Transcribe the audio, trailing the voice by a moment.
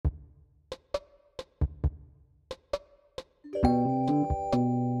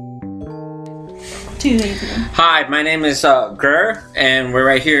2 days ago. Hi, my name is Gur, and we're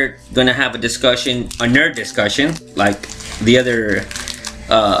right here gonna have a discussion, a nerd discussion, like the other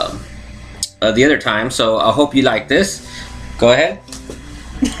time. So I hope you like this. Go ahead.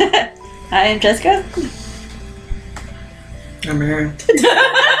 Hi, I'm Jessica. I'm Aaron.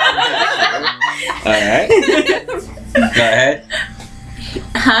 All right. Go ahead.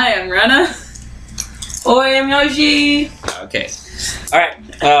 Hi, I'm Rana. Oi, I'm Yoshi. Okay. All right.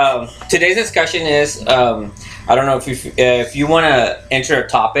 Today's discussion is I don't know if you want to enter a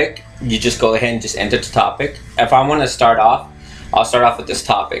topic, you just go ahead and just enter the topic. If I want to start off, I'll start off with this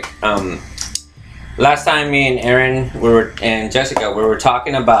topic. Last time me and Aaron and Jessica we were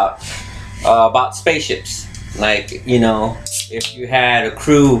talking about spaceships. Like, you know, if you had a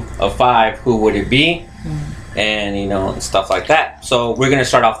crew of 5, who would it be? And you know, and stuff like that. So we're gonna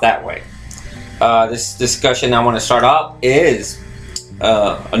start off that way. This discussion I want to start off is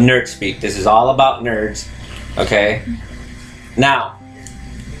a nerd speak. This is all about nerds. Okay. Now,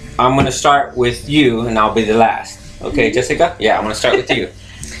 I'm gonna start with you, and I'll be the last. Okay, Jessica? Yeah, I'm gonna start with you.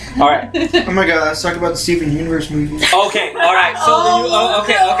 All right. Oh my god, let's talk about the Steven Universe movie. Okay. All right. So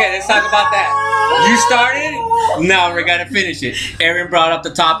okay. Let's talk about that. You started. Now we're gonna finish it. Aaron brought up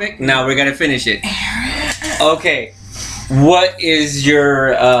the topic. Now we're gonna finish it. Okay. What is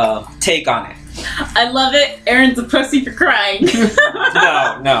your take on it? I love it. Aaron's a pussy for crying.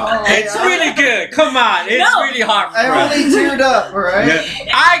 No. It's really good. Come on. It's really hard for I really teared up, alright? Yeah.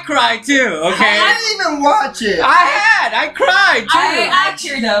 I cried too, okay? I didn't even watch it. I cried too. I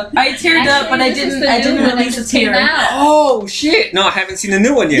teared up. I teared up, but I didn't release a tear. Oh shit. No, I haven't seen the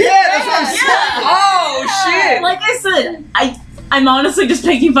new one yet. Yeah, that's what I'm saying. Oh shit. Like I said, I'm honestly just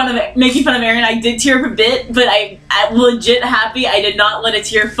making fun of Aaron. I did tear up a bit, but I'm legit happy I did not let a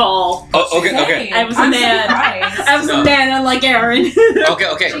tear fall. Oh, okay. I was a man. I was a man, unlike Aaron.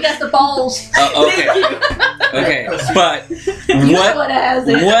 Okay. She got the balls. Okay. But what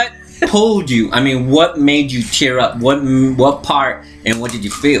what pulled you? I mean, what made you tear up? What part and what did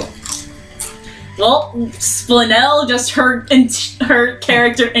you feel? Well, Splinell, just her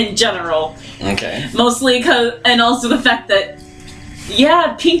character in general. Okay. Mostly and also the fact that,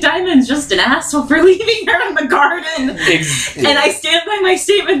 yeah, Pink Diamond's just an asshole for leaving her in the garden. And I stand by my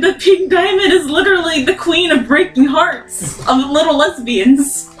statement that Pink Diamond is literally the queen of breaking hearts of little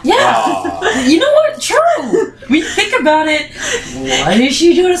lesbians. Yeah. You know what? True. When you think about it, what is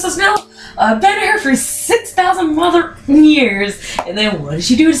she doing to Splinell? Been her for 6,000 mother years, and then what did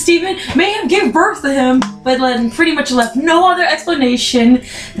she do to Steven? May have gave birth to him, but then pretty much left no other explanation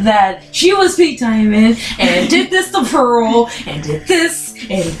that she was Pink Diamond and did this to Pearl and did this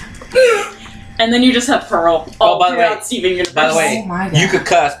and then you just have Pearl all throughout Steven Universe. By the way, Oh my God. you could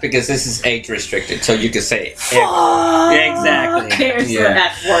cuss because this is age restricted, so you could say it. Fuck. Exactly. There's the Yeah.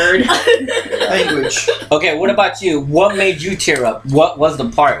 F word. Language. Okay, what about you? What made you tear up? What was the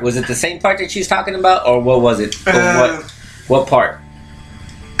part? Was it the same part that she's talking about, or what was it? Or what part?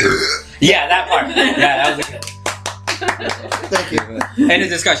 Yeah, that part. Yeah, that was it. Thank you. End of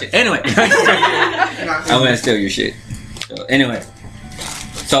discussion. Anyway, I'm gonna steal your shit. So, anyway,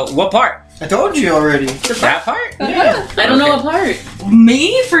 so what part? I told you already. That part? Yeah. I don't know what part.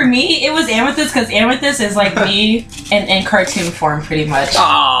 For me, it was Amethyst, because Amethyst is like me in cartoon form, pretty much.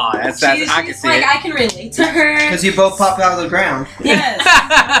 Oh, that's I can She's see like, it. I can relate to her. Because you both popped out of the ground. Yes.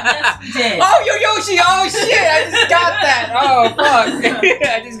 Yes, we did. Oh, Yoshi! Oh shit! I just got that. Oh fuck!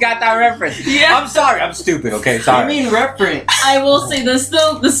 I just got that reference. Yeah. I'm sorry. I'm stupid. Okay, I sorry. mean reference. I will say this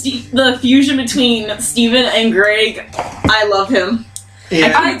though, the fusion between Steven and Greg, I love him.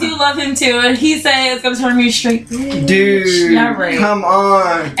 Yeah. I do love him too, and he said it's gonna turn me straight. Dude, Yeah, right. come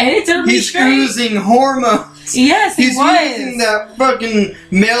on. And it turned me He's straight. oozing hormones. Yes, he He's was. using that fucking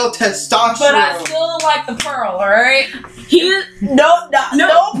male testosterone. But I still like the Pearl, alright? No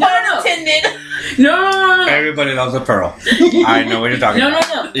pun intended. No. Everybody loves a pearl. I know what you're talking about.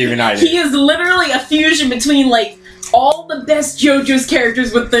 No. Even I He is literally a fusion between like all the best JoJo's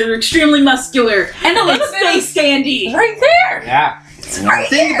characters with their extremely muscular And a little Space Sandy. right there. Yeah.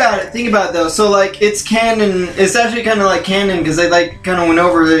 Think about it though. So like, it's canon. It's actually kind of like canon because they like kind of went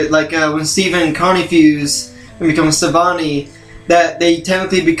over it. Like when Steven and Connie fuse and become Savani, that they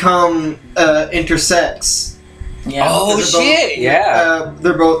technically become intersex. Yeah. Oh They're shit! both, Yeah.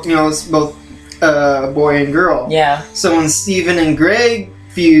 they're both, you know, it's both boy and girl. Yeah. So when Steven and Greg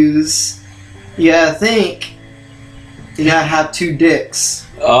fuse, you gotta think you gotta have 2 dicks.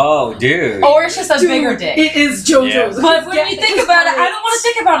 Oh, dude. Or it's just a bigger dick. It is JoJo's. But when you think about it, I don't want to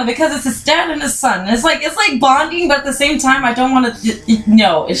think about it because it's his dad and his son. It's like bonding, but at the same time, I don't want to.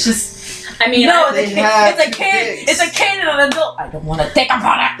 No, it's just I mean, No, They it's have a two can. dicks. It's a can of an adult. I don't want to think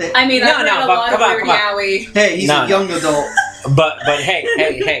about it. I mean, No, I've no, read a but lot come of on, Weird come on. Yowie. Hey, he's No, a young adult. But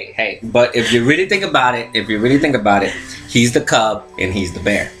hey. But if you really think about it, he's the cub and he's the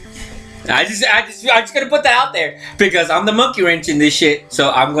bear. I'm just gonna put that out there because I'm the monkey wrench in this shit. So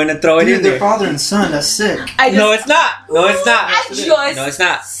I'm gonna throw it Dude, in they're there. father and son. That's sick. No, it's not. No, it's not. I just No, it's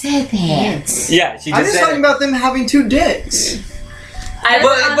not. said that. Yeah, she I'm just just said talking it. about them having two dicks. But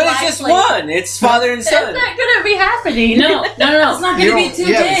it's just one. It's father and son. That's not gonna be happening. No. It's not gonna You be don't- two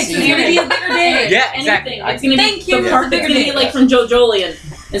you haven't dicks. seen It's gonna it. be a bigger dick. Yeah, exactly. Anything. It's gonna Thank be you. the part It's a that's bigger gonna be dick. like from Joe Jolian.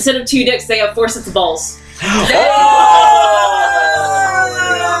 Instead of 2 dicks, they have 4 sets of balls.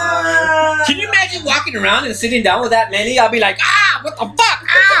 Can you imagine walking around and sitting down with that many? I'll be like, what the fuck?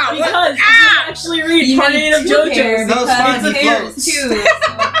 What? Because if you actually read Part 8 of JoJo's, No, it's fine, because he hair floats. is two.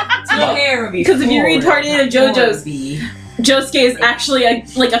 No hair would be Because if you read four. Part 8 of JoJo's, Josuke is actually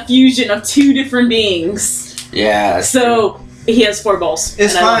a fusion of 2 different beings. Yeah. So he has 4 balls.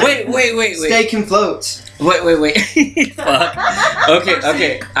 It's And I love fine. it. Wait. Steak can float. Wait. Fuck.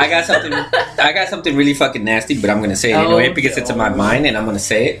 Okay. I got something really fucking nasty, but I'm gonna say it anyway because it's in my mind and I'm gonna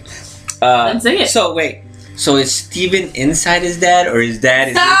say it. Then say it. So wait. So is Steven inside his dad or his dad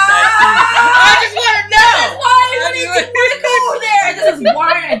is inside Steven? I just wanna know. This is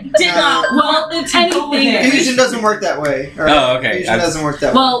why I did not want Well, if go anything, there. Fusion doesn't work that way. All Oh, okay. Fusion doesn't work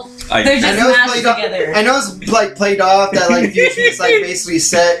that way. well, They're I just know it's mashed played off. together. I know it's like played off that like fusion is like basically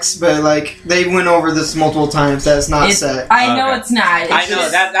sex, but like they went over this multiple times. That's not It's- sex. I know Okay. it's not. It's I know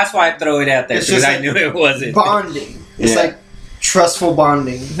just- that's why I throw it out there It's because just I knew it wasn't. Bonding. It's Yeah. like trustful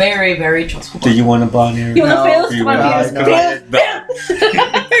bonding. Very, very trustful. Do you want to bond here? You wanna No, fail? you Come on, wanna- Venus. no.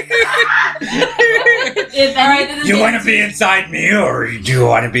 if Alright, any, this is it. be inside me or do you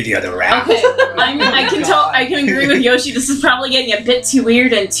want to be the other round? okay, I can tell. I can agree with Yoshi. This is probably getting a bit too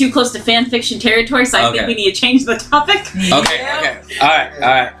weird and too close to fan fiction territory. So I Okay. think we need to change the topic. Okay. All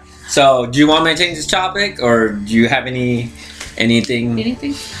right. So, do you want me to change this topic, or do you have anything?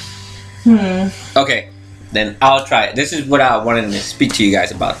 Anything? Okay, then I'll try it. This is what I wanted to speak to you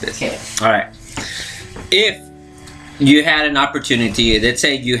guys about. This. Okay. All right. If you had an opportunity, let's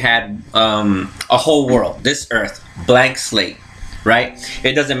say you had a whole world, this Earth, blank slate, right?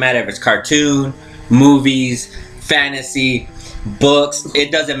 It doesn't matter if it's cartoon, movies, fantasy, books.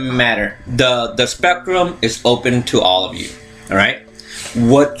 It doesn't matter. The spectrum is open to all of you. All right.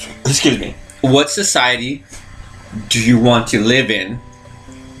 What society do you want to live in?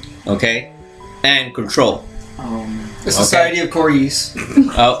 Okay, and control. The Society of Corgis.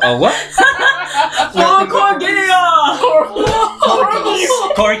 What? Oh, Corgia!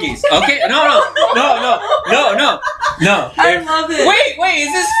 Corgis. Okay. No. I love it. Wait.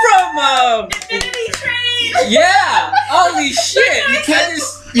 Is this from? Infinity Train. Yeah. Holy shit.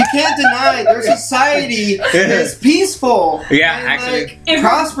 You can't deny their society is peaceful. Yeah, and, actually. like, If-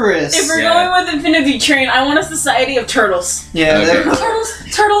 prosperous. If we're Yeah. going with Infinity Train, I want a society of turtles. yeah, Okay. they're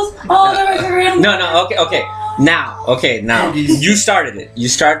Turtles. Oh, they're my favorite animal. No. Okay. Now. Corgis. You started it. You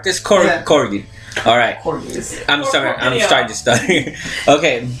start this Yeah. corgi. All right. Corgis. I'm sorry. I'm Yeah. starting to stutter.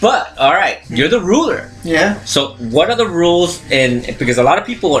 Okay, but all right. You're the ruler. yeah, So what are the rules? And because a lot of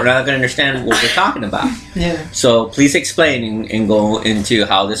people are not going to understand what we're talking about. yeah. So please explain and go into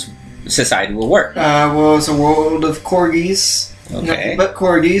how this society will work. Well, it's a world of corgis. Okay. Nothing but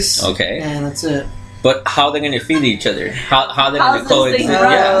corgis. Okay. And that's it. But how they're going to feed each other? How they're going How's to this thing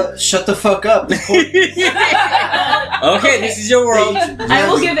coexist? run? Shut the fuck up. Okay, this is your world. I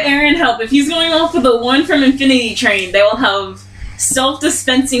will give Aaron help. If he's going off with the one from Infinity Train, they will have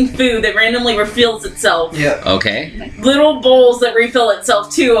self-dispensing food that randomly refills itself. Yeah. Okay. Little bowls that refill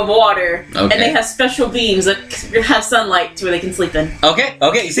itself too of water. Okay. And they have special beams that have sunlight to where they can sleep in. Okay.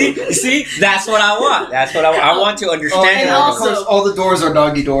 You see? That's what I want. I want to Oh, understand. and And how of also- course, all the doors are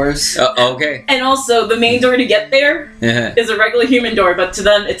doggy doors. okay. And also, the main door to get there Uh-huh. is a regular human door, but to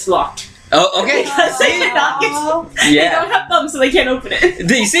them, it's locked. Oh, okay. Because they See? cannot get- They Yeah. don't have thumbs, so they can't open it.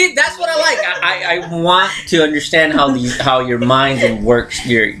 You see, that's what I like. I want to understand how your mind and works,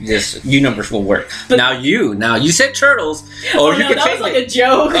 your this universe will work. But- now you said turtles, or Oh, you no, could that was change like it. a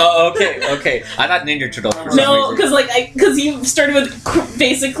joke. Oh, okay. I thought Ninja Turtles. For some No, reason. because you started with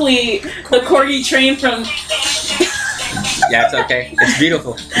basically the corgi train from Yeah, it's okay. It's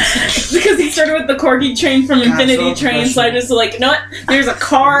beautiful. because he started with the corgi train from Infinity so Train. So I just like, you know what? There's a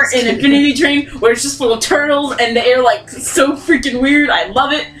car in Infinity Train where it's just full of turtles and they're like so freaking weird. I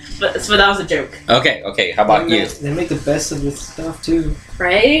love it. But that was a joke, Okay. How about you? They make the best of this stuff too.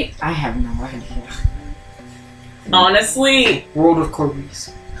 right? I have no idea. Honestly, World of corgis.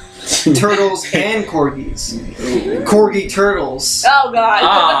 turtles and corgis. Corgi turtles. Oh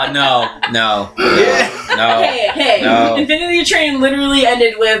god. Oh no. Yeah. No. Hey, No. Infinity Train literally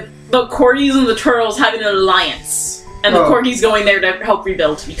ended with the corgis and the turtles having an alliance, and the Oh. corgis going there to help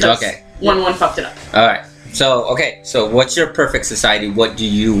rebuild because Okay. one fucked it up. Alright. So what's your perfect society? What do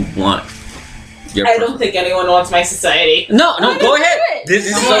you want? Your I don't think anyone wants my society. No, Why go not ahead. do it? This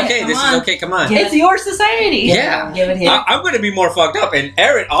is Come on, okay. come This is on. okay. Come on. Yeah. It's your society. Yeah. Give it here. I'm gonna be more fucked up, and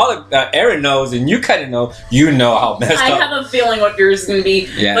Aaron, Aaron knows, and you kind of know. You know how messed I up. have a feeling what yours is going to be.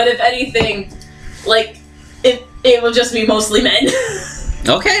 Yeah. But if anything, like, it will just be mostly men.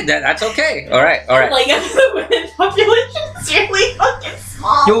 Okay, that's okay. All right. Like, the women population is really fucking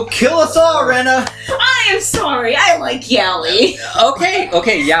small. You'll kill us all, Rena. I am sorry. I like Yali.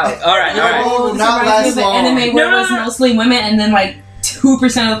 Okay, yeah. All right. Oh, This not reminds me last of an long. anime where No, it was no, no. mostly women, and then like 2%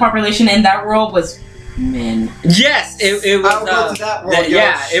 of the population in that world was men. Yes, it was. I'll go to that world,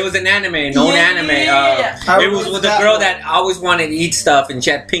 yeah, Josh. it was an anime, known anime. Yeah. I It was will with go a to girl world. that always wanted to eat stuff, and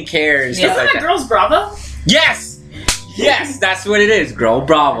she had pink hair and stuff Yeah. like Isn't that that. Girls Bravo? Yes, that's what it is. Girl,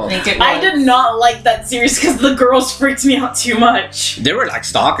 Bravo. I think it I was. did not like that series because the girls freaked me out too much. They were like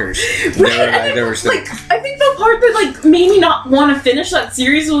stalkers. Right, They were like, I think the part that like made me not want to finish that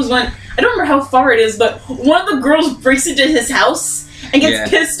series was when I don't remember how far it is, but one of the girls breaks into his house and gets Yeah.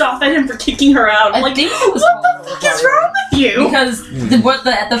 pissed off at him for kicking her out. I'm I like, think it was what the fuck is wrong with you? Because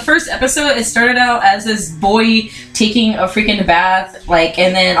the first episode, it started out as this boy taking a freaking bath, like,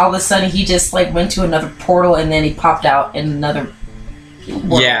 and then all of a sudden he just like went to another portal, and then he popped out in another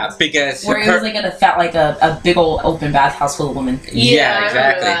world. Yeah, because Where it was like a big old open bathhouse full of women. Yeah, I remember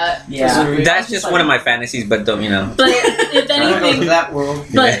exactly. that. Yeah. that's just one of my fantasies, but don't you know? But if I don't go to anything, that world.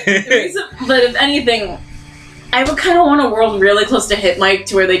 but if anything, I would kind of want a world really close to Hit Mike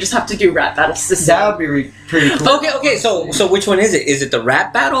to where they just have to do rap battles to That would be pretty cool. Okay. So which one is it? Is it the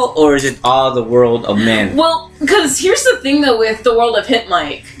rap battle or is it all the world of men? Well, because here's the thing though with the world of Hit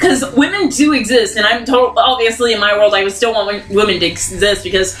Mike, because women do exist, and I'm obviously in my world I would still want women to exist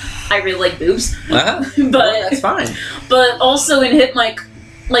because I really like boobs. Uh-huh. But Well, that's fine. but also in Hit Mike,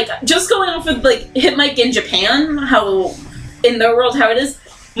 like just going off with like Hit Mike in Japan, how in their world how it is.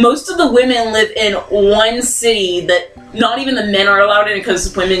 Most of the women live in one city that not even the men are allowed in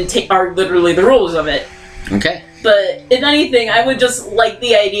because women are literally the rulers of it. Okay. But if anything, I would just like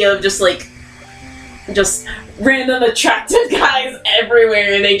the idea of just random attractive guys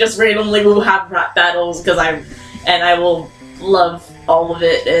everywhere. They just randomly will have rap battles because I will love all of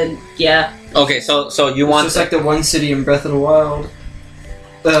it, and yeah. Okay, so you It's want just like the one city in Breath of the Wild.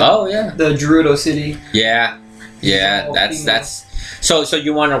 Oh yeah. The Gerudo city. Yeah. All That's so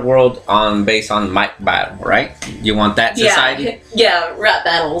you want a world based on mic battle, right? You want that society? Yeah, rap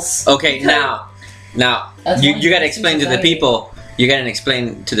battles. Okay, now That's you one gotta interesting explain to the society. people. You gotta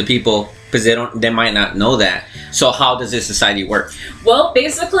explain to the people because they might not know that. So how does this society work? Well,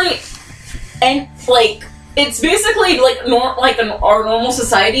 basically, and like it's basically like our normal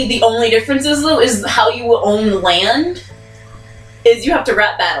society. The only difference is though is how you own land. Is you have to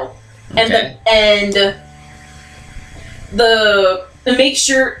rap battle, and the make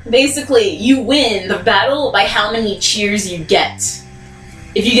sure basically you win the battle by how many cheers you get.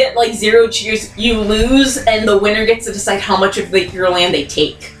 If you get like 0 cheers, you lose, and the winner gets to decide how much of your land they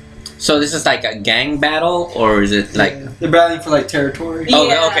take. So this is like a gang battle, or is it like? They're battling for like territory. Oh,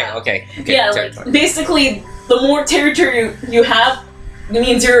 Yeah. okay. Yeah, like, territory. basically, the more territory you have, it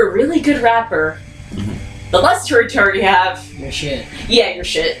means you're a really good rapper. The less territory you have, Your shit. yeah, you're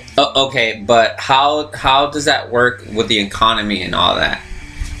shit. Oh, okay, but how does that work with the economy and all that?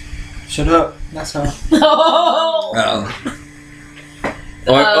 Shut up. That's how.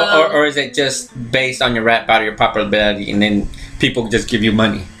 Oh. Or is it just based on your rap battle, your popularity, and then people just give you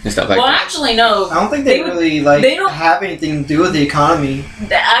money and stuff like Well, that? actually, no. I don't think they, They would- really they don't- have anything to do with the economy.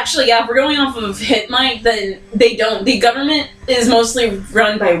 Actually, yeah, if we're going off of Hit Mike, then they don't. The government is mostly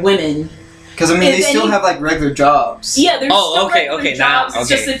run by women. Because I mean, If they still any- have like regular jobs. Yeah, there's Oh, still okay, regular okay, now- jobs.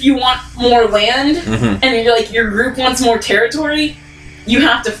 It's okay. just if you want more land, Mm-hmm. and you're like your group wants more territory, you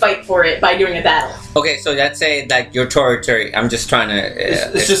have to fight for it by doing a battle. Okay, so let's say like your territory. I'm just trying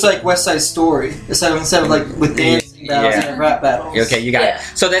to. It's just like West Side Story. Instead of like with dancing battles Yeah. and rap battles. Okay, you got Yeah. it.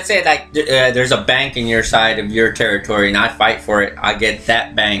 So let's say like there's a bank in your side of your territory, and I fight for it. I get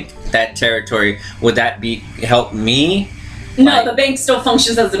that bank, that territory. Would that help me? No, Like- the bank still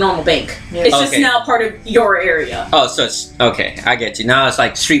functions as a normal bank. Yeah. It's just Okay. now part of your area. Oh, so it's okay. I get you. Now it's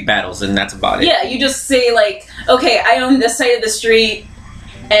like street battles, and that's about it. Yeah, you just say like, okay, I own this side of the street,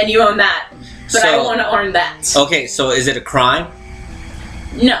 and you own that, but I So- want to own that. Okay, so is it a crime?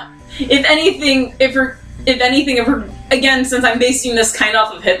 No. If anything, if if anything, if we're, again, since I'm basing this kind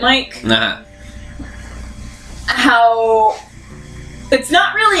off of Hit Mike, how it's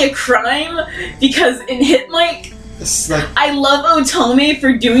not really a crime, because in Hit Mike, It's like, I love Otome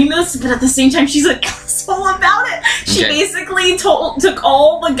for doing this, but at the same time, she's an asshole about it. She basically took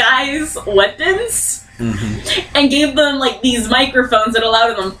all the guys' weapons and gave them like these microphones that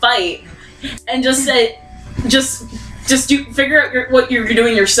allowed them to fight, and just said, just figure out what you're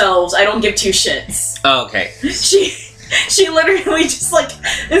doing yourselves. I don't give two shits. Oh, okay. She literally just like,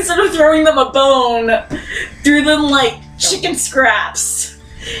 instead of throwing them a bone, threw them like chicken scraps.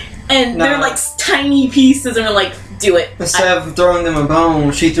 And they're like tiny pieces, and we're like, do it. instead of throwing them a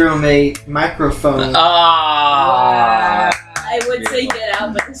bone, she threw them a microphone. Ah. I would say get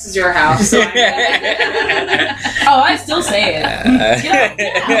out, but this is your house. So I still say it.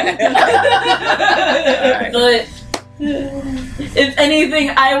 But if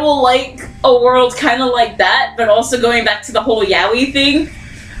anything, I will like a world kind of like that, but also going back to the whole yaoi thing,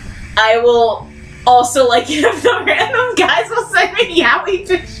 I will also like if the random guys will send me yaoi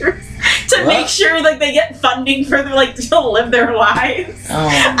pictures to make sure like they get funding for their, like, to live their lives.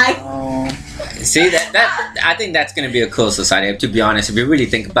 See, that I think that's gonna be a cool society. To be honest, if you really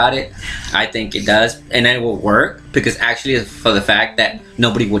think about it, I think it does, and it will work, because actually, for the fact that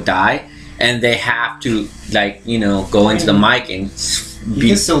nobody would die, and they have to, like, you know, go into the mic and You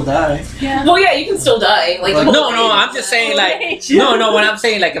can still die. Yeah. Well, yeah, you can still die. Like, no, I'm just saying, like, no. When I'm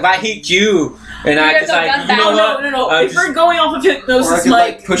saying, like, if I hit you and I just like, you know what? No. If we're going off of hypnosis,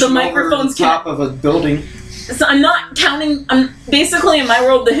 like, the microphones over the top of a building. So I'm not counting. I'm basically, in my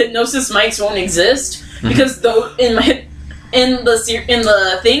world, the hypnosis mics won't exist because though in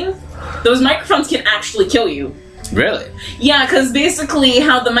the thing, those microphones can actually kill you. Really? Yeah, because basically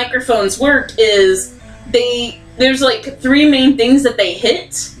how the microphones work is there's like three main things that they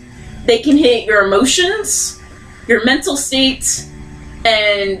hit. They can hit your emotions, your mental state,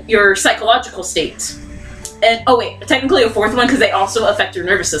 and your psychological state. And technically a fourth one, because they also affect your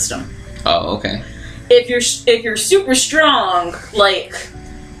nervous system. Oh, okay. If you're super strong, like,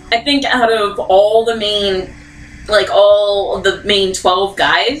 I think out of all the main 12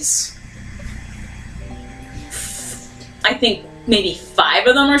 guys, I think maybe 5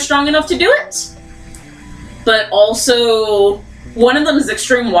 of them are strong enough to do it. But also, one of them is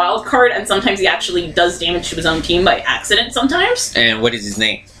extreme wild card, and sometimes he actually does damage to his own team by accident sometimes. And what is his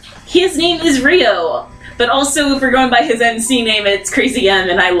name? His name is Rio. But also, if we're going by his MC name, it's Crazy M,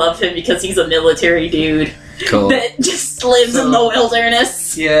 and I love him because he's a military dude. Cool. That just lives in the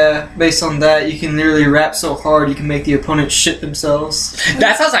wilderness. Yeah, based on that, you can literally rap so hard you can make the opponent shit themselves.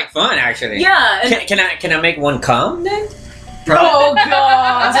 That sounds like fun, actually. Yeah. And Can I make one come then? Oh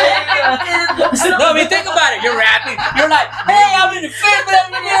god! No, I mean, think about it. You're rapping. You're like, hey, I'm in the fit,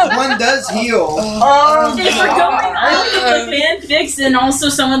 but One does heal. if we're going on the fanfics and also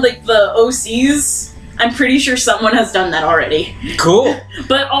some of like the OCs, I'm pretty sure someone has done that already. Cool.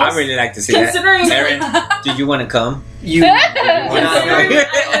 But also, I really like to see that. considering Aaron, do you want to come? I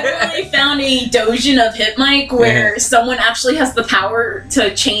really found a doujin of Hitmike where someone actually has the power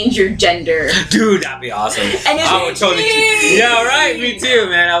to change your gender. Dude, that'd be awesome. And it's I would totally. Yeah, right. Me too,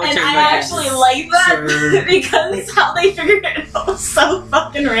 man. I would and change I my actually like that because how they figured it out was so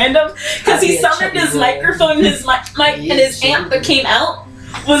fucking random. Because he summoned his microphone, and his mic, and his amp that came out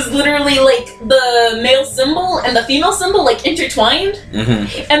was literally like the male symbol and the female symbol like intertwined,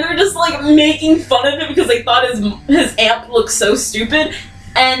 and they're just like making fun of it because they thought his amp looked so stupid.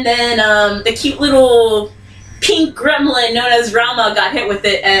 And then the cute little pink gremlin known as Rama got hit with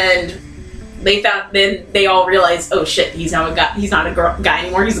it, and then they all realized, oh shit, he's not a guy. He's not a guy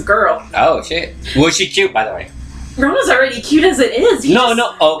anymore. He's a girl. Oh shit. Was she cute, by the way? Rama's already cute as it is.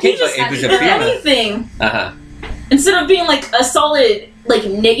 Okay, but it was a if female. anything, instead of being like a solid like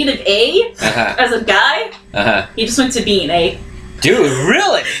negative A as a guy, he just went to B and A. Dude,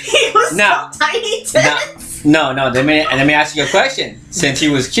 really? He was so tiny tits. No. Let me ask you a question. Since he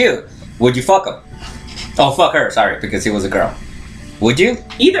was cute, would you fuck him? Oh, fuck her. Sorry, because he was a girl. Would you?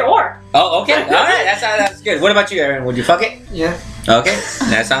 Either or. Oh, okay. All right. That's good. What about you, Aaron? Would you fuck it? Yeah. Okay,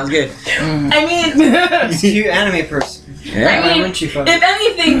 that sounds good. I mean, he's a cute anime person. Yeah. I mean, if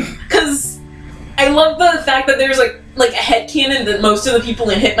anything, because I love the fact that there's like a headcanon that most of the people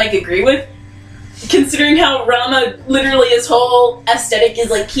in Hitmike agree with. Considering how Rama, literally his whole aesthetic is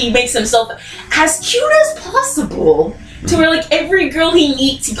like he makes himself as cute as possible. To where like every girl he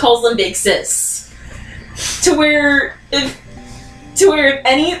meets, he calls them big sis. To where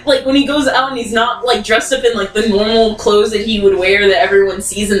when he goes out and he's not like dressed up in like the normal clothes that he would wear that everyone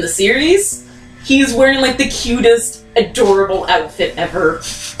sees in the series, he's wearing like the cutest, adorable outfit ever,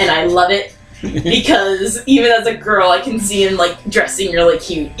 and I love it. because even as a girl, I can see him like dressing really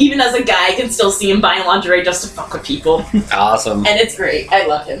cute. Even as a guy, I can still see him buying lingerie just to fuck with people, Awesome. and it's great. I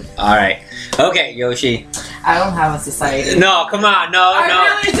love him. All right. Okay, Yoshi. I don't have a society. No, come on. No, I no.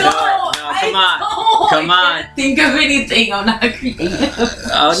 really no, don't. no, come on. Come I on. can't think of anything. I'm not creative.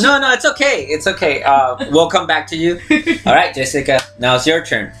 Oh, no, it's okay. It's okay. We'll come back to you. All right, Jessica. Now it's your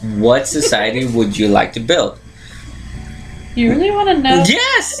turn. What society would you like to build? You really want to know?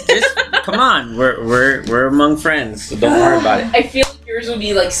 Yes. Just come on. We're among friends, so don't worry about it. I feel like yours would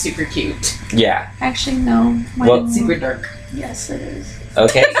be like super cute. Yeah. Actually, no. Mine Well- is Super dark. Yes, it is.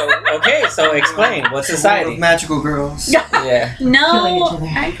 Okay. So explain. What World of society? magical girls. Yeah. Killing No. each other.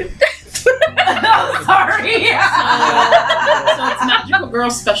 I could. Sorry. So it's magical girl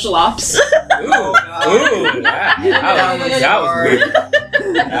special ops. Ooh. Ooh. That was weird.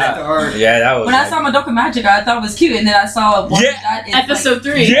 Dark. Yeah, that was. When I saw Madoka Magica, I thought it was cute, and then I saw one Yeah. that is Episode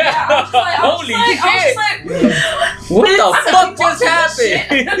 3. Yeah. Holy shit! What the It's fuck such just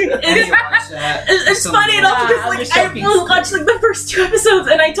happened? I need to watch that. It's funny enough because I'm like just I joking. really watched like the first 2 episodes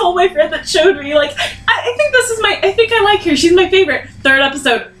and I told my friend that showed me like I think this is I think I like her. She's my favorite. 3rd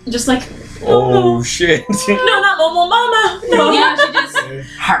episode, just like Oh shit. no, not Momo Mama. No. Yeah, she just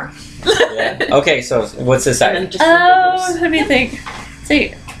her. Yeah. Okay, so what's And society? then just Oh, let me think.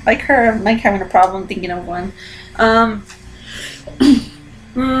 See, like her, I'm like having a problem thinking of one.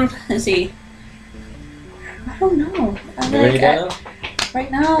 Let's see. I don't know. I'm You really like, don't know?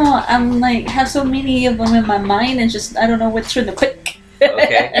 right now, I'm like have so many of them in my mind, and just I don't know which one to pick.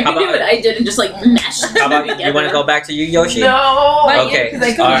 Okay. I How can do what about, I did and just like mash them how about together. you want to go back to you, Yoshi? No. But Okay, because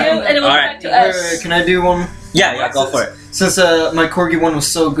I could alright. do, and it will go Alright. back to Wait, us. can I do one? Yeah, go for it. Since my corgi one was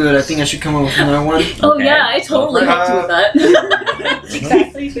so good, I think I should come up with another one. Oh Okay. yeah, I totally helped you with that.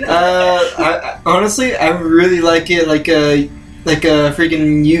 Exactly. Honestly, I really like it, like a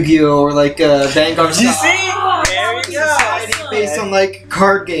freaking Yu-Gi-Oh or like a Vanguard You style see? Oh, There that we was go. awesome. based on like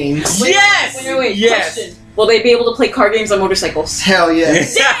card games. Yes! Wait, Yes! question. Will they be able to play card games on motorcycles? Hell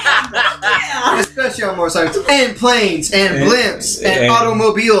yes. Yeah. Especially on motorcycles and planes and blimps and And-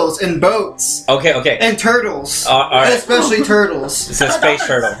 automobiles and boats Okay. and turtles. Alright. Especially turtles. It's a space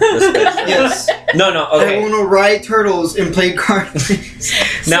turtle. The space turtle. Yes. No, okay. Everyone will ride turtles and play card games.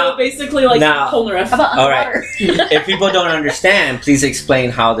 Now, So basically, like now- Polnareff. How about All right. underwater? if people don't understand, please explain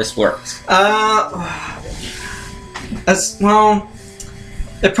how this works. As well,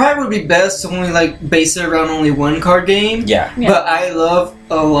 it probably would be best to only like base it around only one card game. Yeah. Yeah. But I love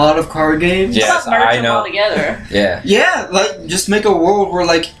a lot of card games. Yeah. How Yes, about merge I them know. all together? Yeah. Yeah, like just make a world where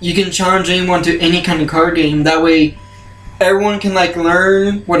like you can challenge anyone to any kind of card game. That way, everyone can like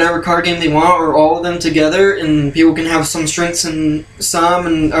learn whatever card game they want or all of them together, and people can have some strengths in some,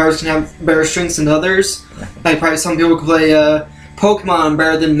 and others can have better strengths than others. Like probably some people can play Pokemon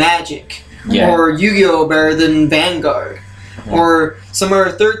better than Magic, Yeah. or Yu-Gi-Oh better than Vanguard, or some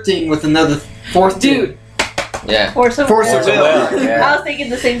other third thing with another fourth Dude. Yeah. Or some Force of will. will, yeah. I was thinking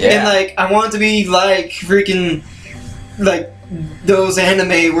the same Yeah. thing. And like I want it to be like freaking like those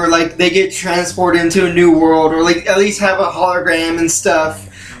anime where like they get transported into a new world, or like at least have a hologram and stuff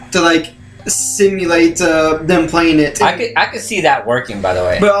to like simulate them playing it. I could see that working, by the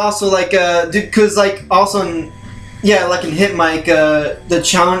way. But also like because like also yeah, like in Hit Mike, the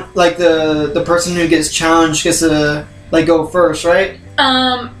challenge, like the person who gets challenged gets to like go first, right?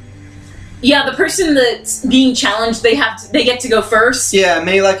 Yeah, the person that's being challenged, they get to go first. Yeah,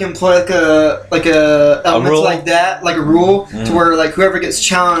 maybe like employ like a element rule? like that, like a rule to Mm. where like whoever gets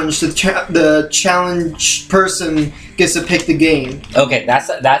challenged, the challenged person gets to pick the game. Okay,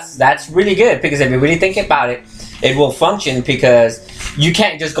 that's really good, because if you really think about it, it will function, because you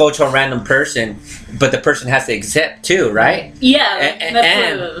can't just go to a random person, but the person has to accept too, right? Yeah,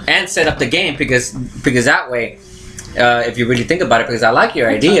 And, and set up the game, because that way, if you really think about it, because I like your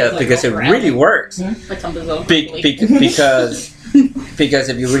idea, because it really works. my tongue is over. Because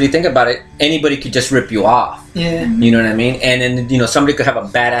if you really think about it, anybody could just rip you off. Yeah. You know what I mean? And then somebody could have a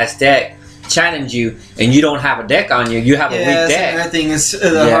badass deck, challenge you, and you don't have a deck on you. You have a Yeah, weak that's deck. another thing is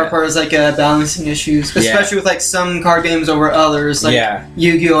the Yeah. hard part is like balancing issues, Yeah. especially with like some card games over others, like Yeah.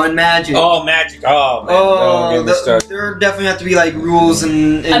 Yu-Gi-Oh and Magic. Oh, Magic! Oh man! Don't get me started. there definitely have to be like rules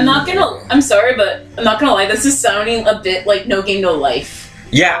and I'm sorry, but I'm not gonna lie, this is sounding a bit like No Game, No Life.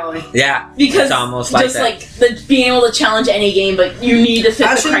 Yeah, yeah. Because It's almost like just that. like the being able to challenge any game, but you need to fit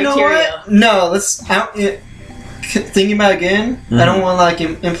Actually, the you know criteria. what? No, let's. Thinking about it again, I don't want to like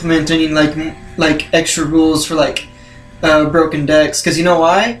implement any like extra rules for like broken decks, because you know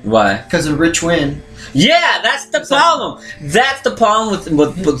why? Why? Because of Rich Win. Yeah, that's the problem. That's the problem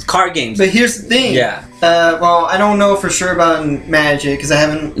with card games. But here's the thing. Yeah. Well, I don't know for sure about Magic because I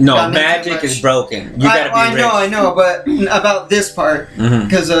haven't. No, gotten into Magic much. is broken. You gotta be rich. I know, but about this part, Mhm.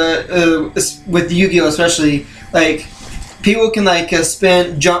 because with Yu-Gi-Oh especially, like people can like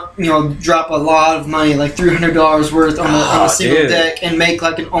drop a lot of money, like $300 worth on a single dude. deck, and make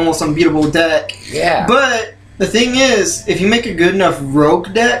like an almost unbeatable deck. Yeah. But the thing is, if you make a good enough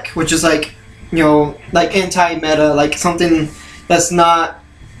rogue deck, which is like, like anti-meta, like something that's not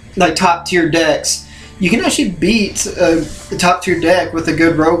like top tier decks, you can actually beat the top tier deck with a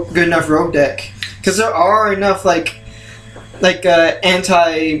good enough rogue deck. Because there are enough like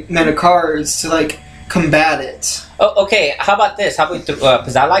anti-meta cards to like combat it. Oh, okay. How about this? How about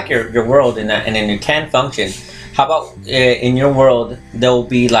because I like your world and then you can function. How about in your world there will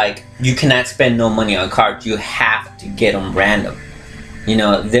be like you cannot spend no money on cards. You have to get them random.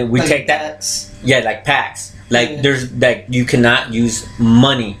 Then we Like take that. packs. Yeah, like packs. Like Yeah. there's like you cannot use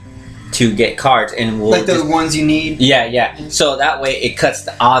money to get cards, and we'll Like those just, ones you need. yeah. So that way it cuts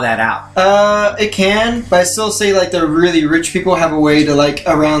all that out. It can, but I still say like the really rich people have a way to like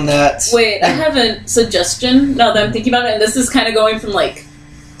around that. Wait, I have a suggestion now that I'm thinking about it, and this is kind of going from like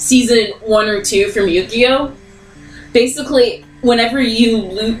season 1 or 2 from Yu-Gi-Oh! Basically, whenever you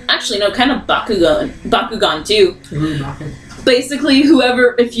lose, actually no, kind of Bakugan too. Basically,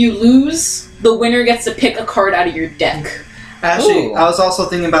 if you lose, the winner gets to pick a card out of your deck. Actually, Ooh. I was also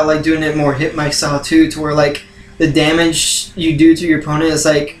thinking about like doing it more hit Mike style too, to where like the damage you do to your opponent is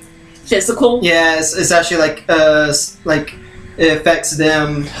like Physical. it's actually like it affects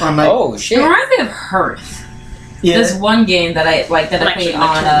them on like Oh It shit! reminds me of Hearth. yeah, This one game that I like that I Actually, played my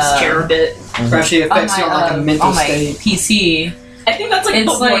on turns care a bit. or actually affects you on like a mental on my state. PC. I think that's like It's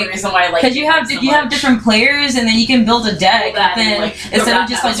the one like- reason why I like Because you have it so you have much. different players, and then you can build a deck. Well, that But then and, like, the instead of wrap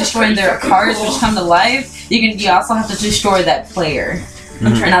just like outs are destroying pretty their fucking cards, cool. which come to life, you also have to destroy that player.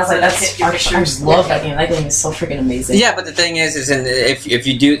 Mhm. And I was like, to that's hit your I just pictures. love that game. That game is so freaking amazing. Yeah, but the thing is if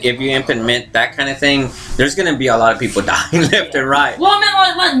you implement that kind of thing, there's gonna be a lot of people dying left and right. Well, I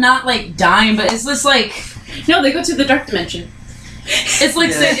mean, like, not like dying, but it's just like No, they go to the dark dimension. it's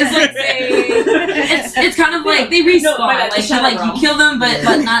like say, it's kind of like they respawn. No, my bad, like it's you like Shadow you kill them, but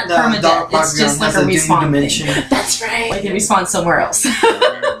not The permadeath. Dark It's just Background like has a a doom respawn dimension. thing. That's right. Like they respawn somewhere else.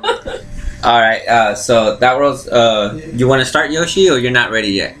 All right. So that world's. You want to start, Yoshi, or you're not ready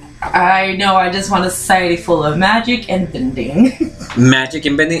yet? I know. I just want a society full of magic and bending. Magic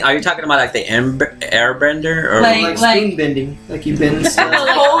and bending. Are you talking about like the airbender or Like- Like spoon bending, like you bend stuff.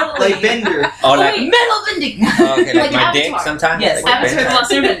 Totally. like Bender, oh, Oh, like wait, metal bending. oh, okay, like like my dick Avatar. sometimes? Yes, Like Avatar: The bend-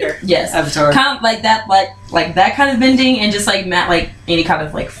 Last Airbender. Yes. Avatar, Kind of like that, like that kind of bending, and just like like any kind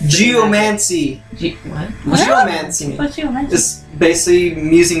of like geomancy. What? Geomancy. What you imagine? It's basically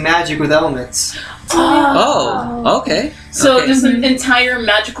using magic with elements. Oh, okay. So Okay. just an entire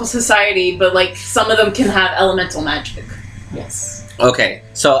magical society, but like some of them can have elemental magic. Yes. Okay,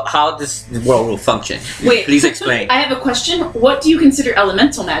 so how this world will function? Wait. Please explain. I have a question. What do you consider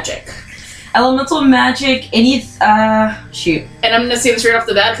elemental magic? Elemental magic. Shoot. And I'm gonna say this right off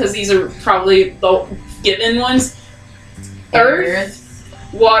the bat because these are probably the given ones. Earth,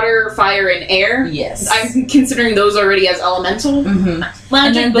 water, fire, and air. Yes. I'm considering those already as elemental Mm-hmm. magic.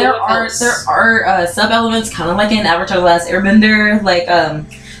 And then but there what are else? sub elements, kind of like in Avatar: The Last Airbender,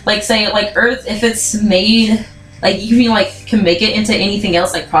 like say like Earth, if it's made like you can make it into anything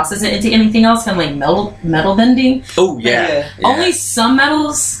else, like process it into anything else, kind of like metal bending. Oh yeah. Yeah. Only some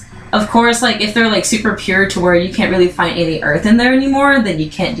metals, of course, like if they're like super pure to where you can't really find any earth in there anymore, then you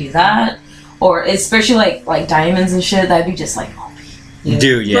can't do that. Or especially like diamonds and shit, that'd be just like Yeah.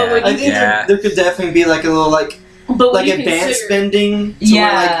 Dude, yeah. But I think yeah. there could definitely be like a little like But what do you advanced consider- bending. To Yeah.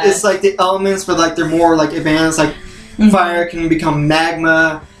 where, like it's like the elements, but like they're more like advanced. Like Mhm. fire can become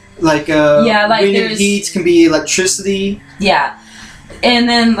magma. Like Yeah, like wind and there's- heat can be electricity. yeah. And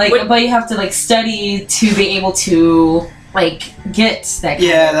then like Wait. but you have to like study to be able to like get that kind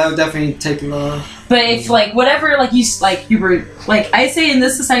Yeah, of- that would definitely take a lot. But if like whatever like you were like I say in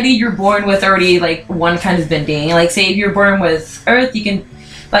this society you're born with already like one kind of bending. Like say if you're born with earth, you can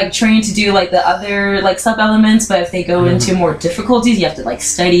like train to do like the other like sub elements, but if they go into more difficulties, you have to like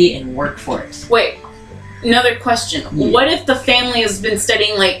study and work for it. Wait, another question. Yeah. What if the family has been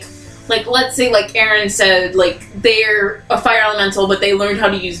studying like let's say like Aaron said, like they're a fire elemental, but they learned how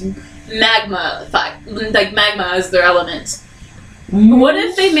to use magma as their element. What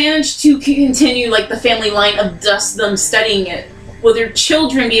if they managed to continue like the family line of just them studying it? Will their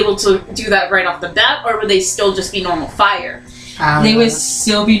children be able to do that right off the bat, or would they still just be normal fire? they would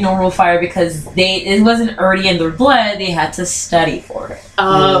still be normal fire because it wasn't already in their blood. They had to study for it.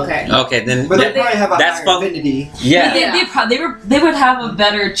 Oh, okay. Okay, then But they probably have a that's higher affinity. yeah. But they would have a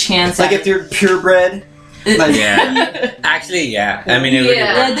better chance. Like at if they're purebred. Like, Yeah. Actually, yeah. I mean, it would.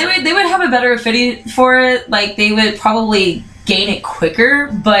 Yeah. they would have a better affinity for it. Like they would probably gain it quicker,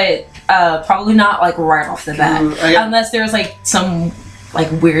 but probably not like right off the bat, unless there's like some like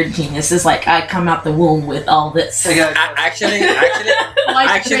weird geniuses. Like I come out the womb with all this. Actually, Why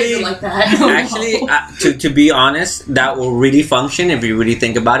Actually- is it like that? to be honest, that will really function if you really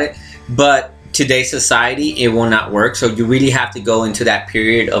think about it. But today's society, it will not work. So you really have to go into that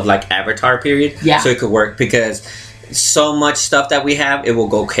period of like Avatar period, Yeah. so it could work because so much stuff that we have, it will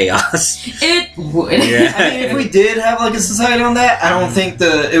go chaos. It would. Yeah. I mean, if we did have like a society on that, I don't think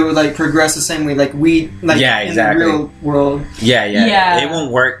it would like progress the same way like we like Yeah, exactly. in the real world. Yeah. It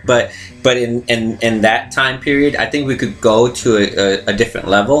won't work, but in that time period, I think we could go to a different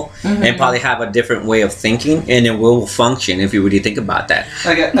level and probably have a different way of thinking, and it will function if you really think about that.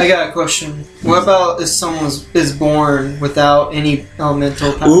 I got a question. What about if someone is born without any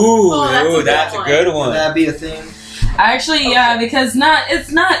elemental power? Ooh, that's a that's a good good Would one. that be a thing? Actually, yeah, because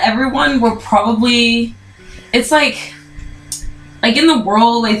it's not everyone will probably. It's like in the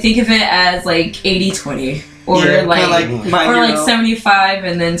world, I think of it as like 80-20 or Yeah, like kinda My or like Hero. 75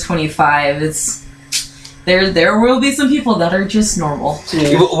 and then 25. It's there will be some people that are just normal.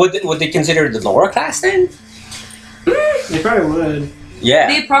 Yeah, Would they consider the lower class then? they probably would. Yeah.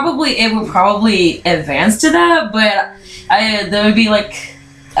 It would probably advance to that, but there would be like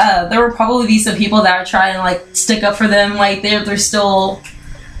there would probably be some people that are trying to like stick up for them. Like they're still,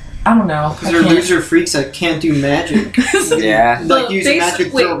 I don't know. Because they're loser freaks that can't do magic. Yeah. Like using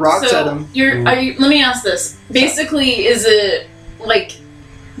magic to throw rocks at them. Let me ask this. Basically, is it like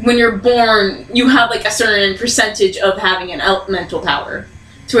when you're born, you have like a certain percentage of having an elemental power,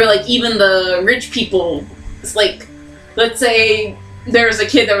 to where like even the rich people, it's like, let's say there's a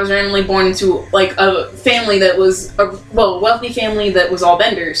kid that was randomly born into like a family that was a wealthy family that was all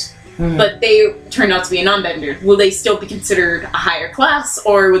benders, but they turned out to be a non-bender. Will they still be considered a higher class,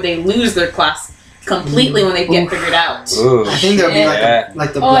 or would they lose their class completely when they get figured out? Ooh. I think that would be Yeah.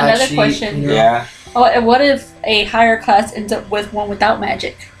 like the Oh, black another sheep. question. You know? Yeah. Oh, and what if a higher class ends up with one without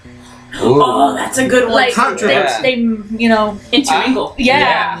magic? Ooh. Oh, that's a good one. Like Controversy. they intermingle.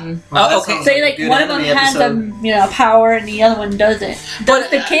 yeah. Well, that Oh, okay. sounds Say a like good one of them anime has episode. power and the other one doesn't. Does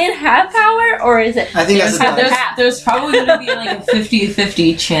the kid have power or is it? I think that's There's probably going to be like a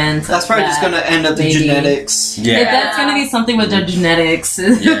 50-50 chance. That's probably just that gonna end up in maybe- genetics. If Yeah. that's going to be something with the genetics.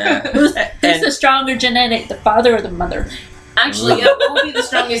 Yeah. Who's And- the stronger genetic, the father or the mother? Actually, what would be the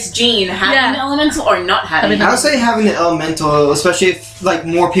strongest gene? Having Yeah. the elemental or not having it? I would say having the elemental, especially if like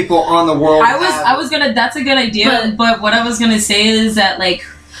more people on the world. I was gonna. That's a good idea. But what I was gonna say is that like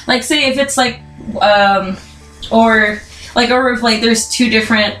say if it's like or if like there's two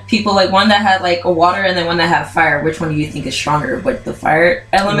different people, like one that had like a water and then one that had fire. Which one do you think is stronger, like the fire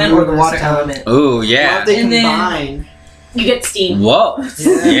element or the water element? Ooh, What yeah. if they And then- combine? You get steam. Whoa.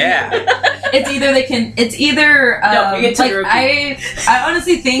 Yeah. Yeah. It's either No, you get like Todoroki. I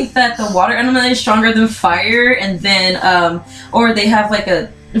honestly think that the water element is stronger than fire, and then or they have like a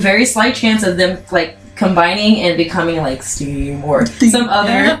very slight chance of them like combining and becoming like steam or some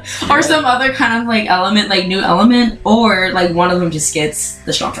other kind of like element, like new element, or like one of them just gets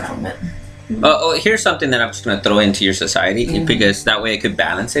the stronger element. Oh, here's something that I'm just going to throw into your society because that way it could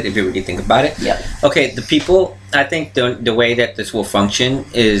balance it if you really think about it. Yep. Okay, the people, I think the way that this will function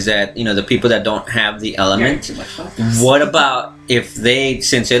is that, the people that don't have the element, what about if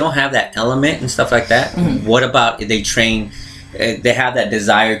since they don't have that element and stuff like that, what about if they train, they have that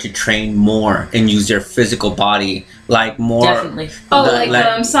desire to train more and use their physical body like more? Definitely. Oh, like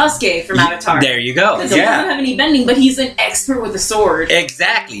Sasuke from Avatar. There you go. Because he doesn't Yeah. have any bending, but he's an expert with a sword.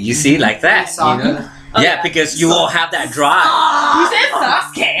 Exactly. You see, like that. Sokka. Oh, Yeah, yeah. because you won't have that drive. You said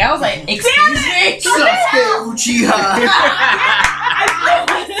Sasuke. I was like, excuse me. Sasuke Uchiha.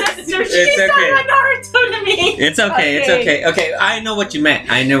 She's It's talking okay. about Naruto to me. It's okay. It's okay. Okay, I know what you meant.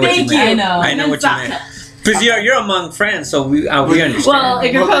 I know what Thank you meant. you. I know. what you meant. Because you're among friends, so we understand. Well,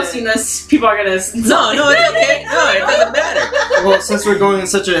 if you're Well, posting this, people are gonna. no, it's okay. No, it doesn't matter. Well, since we're going in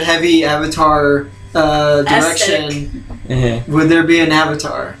such a heavy Avatar direction, would there be an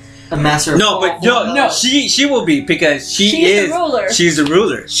Avatar? a master of No, but no, No. she will be because She's is the ruler. she's the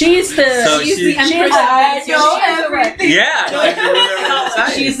ruler. She's the. So She's she- the empress. I know She's the everything. Yeah. like the ruler of the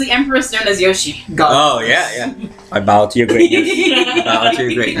society. She's the empress known as Yoshi. God. Oh yeah. I bow to your greatness. Bow to your There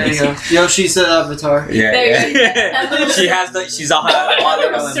you greatness. go. Yoshi's the avatar. Yeah, There you yeah. go. She's all That all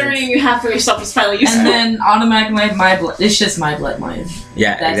little elements. concerning you have for yourself is finally useful. And then automatically my blood. It's just my bloodline.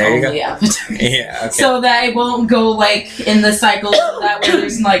 Yeah, That's there you go. only Avatar. Yeah, okay. So that it won't go like in the cycle. So that way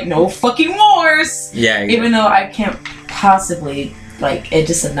there's like no fucking wars. yeah, Even though I can't possibly like it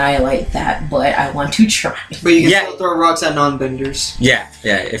just annihilate that, but I want to try. But you can Yeah. still throw rocks at non-benders. yeah,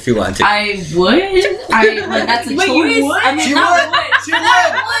 if you want to. I would. I like that's a Wait, choice. you would? I mean, She not would. would. She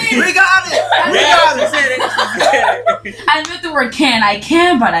Not would. We got it. We yeah, got she it. said it. She said it. I meant the word can. I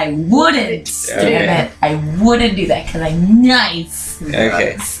can, but I wouldn't. Okay. Damn it. I wouldn't do that because I'm nice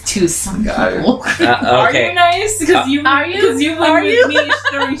Okay. to some Got it. people. Are you Okay. nice? Because you Are you? Because you've Are been you? with me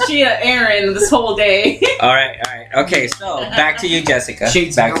throwing shit at Aaron this whole day. All right. Okay, so back to you, Jessica.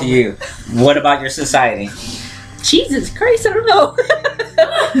 Shades Back of to you. What about your society? Jesus Christ, I don't know.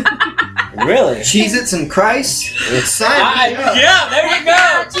 Really? Cheez-Its and Christ. Sign me up. Yeah, there you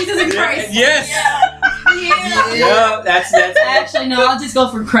go. Jesus and Christ. Yes. Yeah. Yeah, that's Actually, no. I'll just go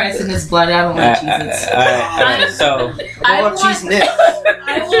for Christ and His blood. I don't like Jesus. alright, so I What about cheese want, Nick?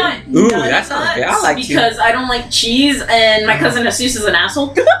 I want Ooh, none that's of that okay. I like cheese. because I don't like cheese, and my cousin Jesus is an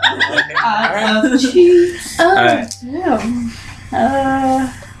asshole. I love cheese. Alright.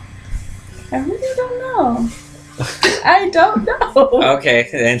 Yeah. I really don't know. I don't know. okay,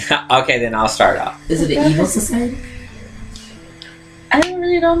 then I'll start off. Is it an evil society? I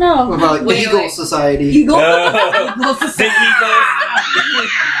really don't What know. about like, the Wait, Eagle wait. Society? Eagle. Oh. Eagle The society.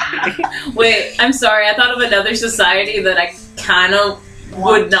 Eagles. Wait, I'm sorry. I thought of another society that I kind of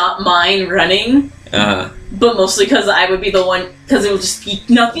would not mind running, but mostly because I would be the one, because it would just be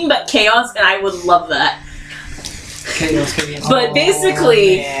nothing but chaos, and I would love that. Chaos. But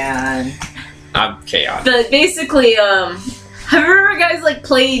basically, man. I'm chaos. have you ever guys like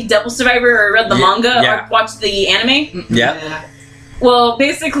played Devil Survivor or read the Yeah, manga yeah. or watched the anime? Yep. Well,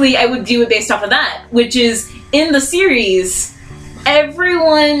 basically, I would do it based off of that, which is in the series,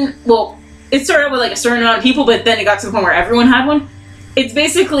 everyone. Well, it started with like a certain amount of people, but then it got to the point where everyone had one. It's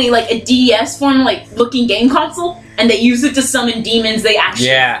basically like a DS form, like looking game console, and they use it to summon demons they actually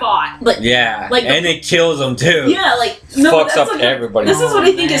Yeah. fought. Like, Yeah, Like the- and it kills them too. yeah, like no, Fucks that's up like, everybody. This is what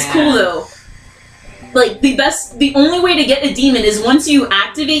I think is cool though. Like the only way to get a demon is once you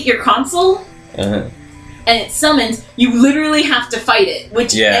activate your console Uh-huh. and it summons, you literally have to fight it,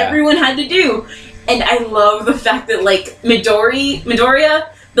 which Yeah. everyone had to do. And I love the fact that like Midoriya,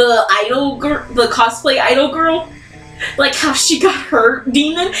 the idol girl, the cosplay idol girl, like how she got her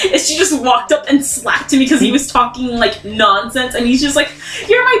demon is she just walked up and slapped him because he was talking like nonsense, and he's just like,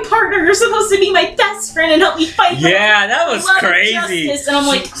 "You're my partner. You're supposed to be my best friend and help me fight." for Yeah, that was love and crazy. justice." And I'm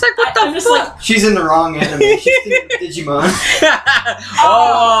like, It's like, what the I'm just fuck? She's in the wrong anime. She's thinking Digimon.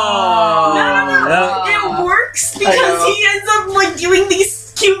 Oh, No. It works because know. he ends up like doing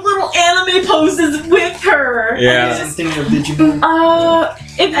these cute little anime poses with her. Yeah. I'm thinking of Digimon.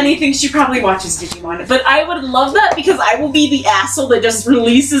 If anything, she probably watches Digimon. But I would love that because I will be the asshole that just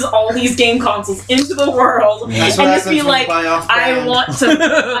releases all these game consoles into the world That's and what just happens be when like, you buy off I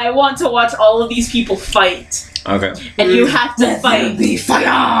brand. want to watch all of these people fight, Okay. and you have to fight. Be fire.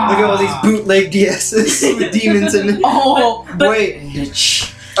 Look at all these bootleg DSs with demons in it. Oh, But-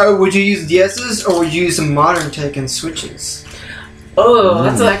 Wait, oh, would you use DSs or would you use some modern tech and Switches? Oh,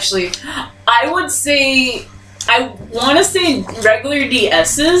 that's actually. I would say. I want to say regular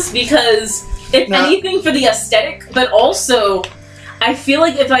DSs because, if No. anything, for the aesthetic, but also, I feel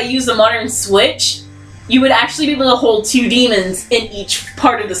like if I use a modern Switch, you would actually be able to hold two demons in each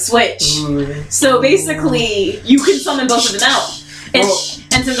part of the Switch. Ooh. So basically, you can summon both of them out. And, Well-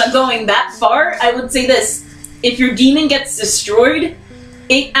 and since I'm going that far, I would say this. If your demon gets destroyed,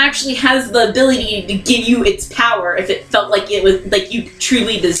 it actually has the ability to give you its power if it felt like it was like you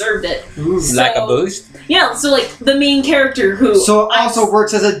truly deserved it. Ooh. Like a So- boost? Yeah, so like the main character who So it also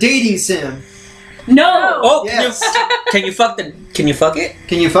works as a dating sim. No. Oh, Yes. can you fuck it? Can you fuck it?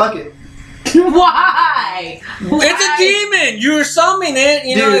 Why? It's a demon. You're summoning it.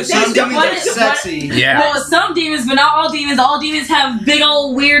 You know. Dude, It's some don't demons want are it to- sexy. yeah. Well, some demons, but not all demons. All demons have big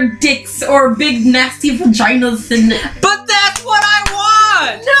old weird dicks or big nasty vaginas in it. But that's what I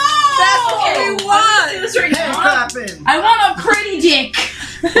want. No! That's what we I'm gonna want. say this right Hands now. clapping. I want a pretty dick.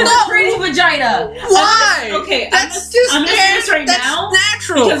 A pretty vagina. Why? Okay, That's just I'm gonna say this right that's now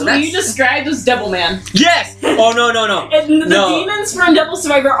natural. because what That's- you described was Devilman. Yes. Oh no. And the No. demons from Devil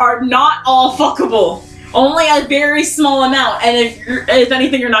Survivor are not all fuckable. only a very small amount, and if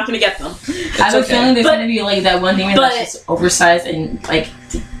anything, you're not going to get them. I have a feeling there's But- gonna be like that one demon but- that's just oversized and like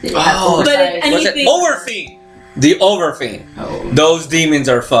Oh, but if What's it? anything, Overfiend. The Overfiend. Oh. Those demons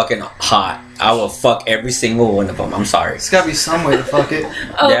are fucking hot. I will fuck every single one of them. I'm sorry. It's gotta be some way to fuck it.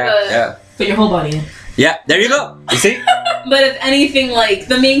 Yeah. Put your whole body in. Yeah, there you go. You see? But if anything, like,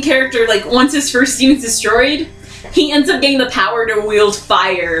 the main character, like, once his first demon's destroyed, he ends up getting the power to wield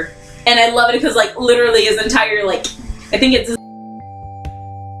fire. And I love it because, like, literally his entire, like, I think it's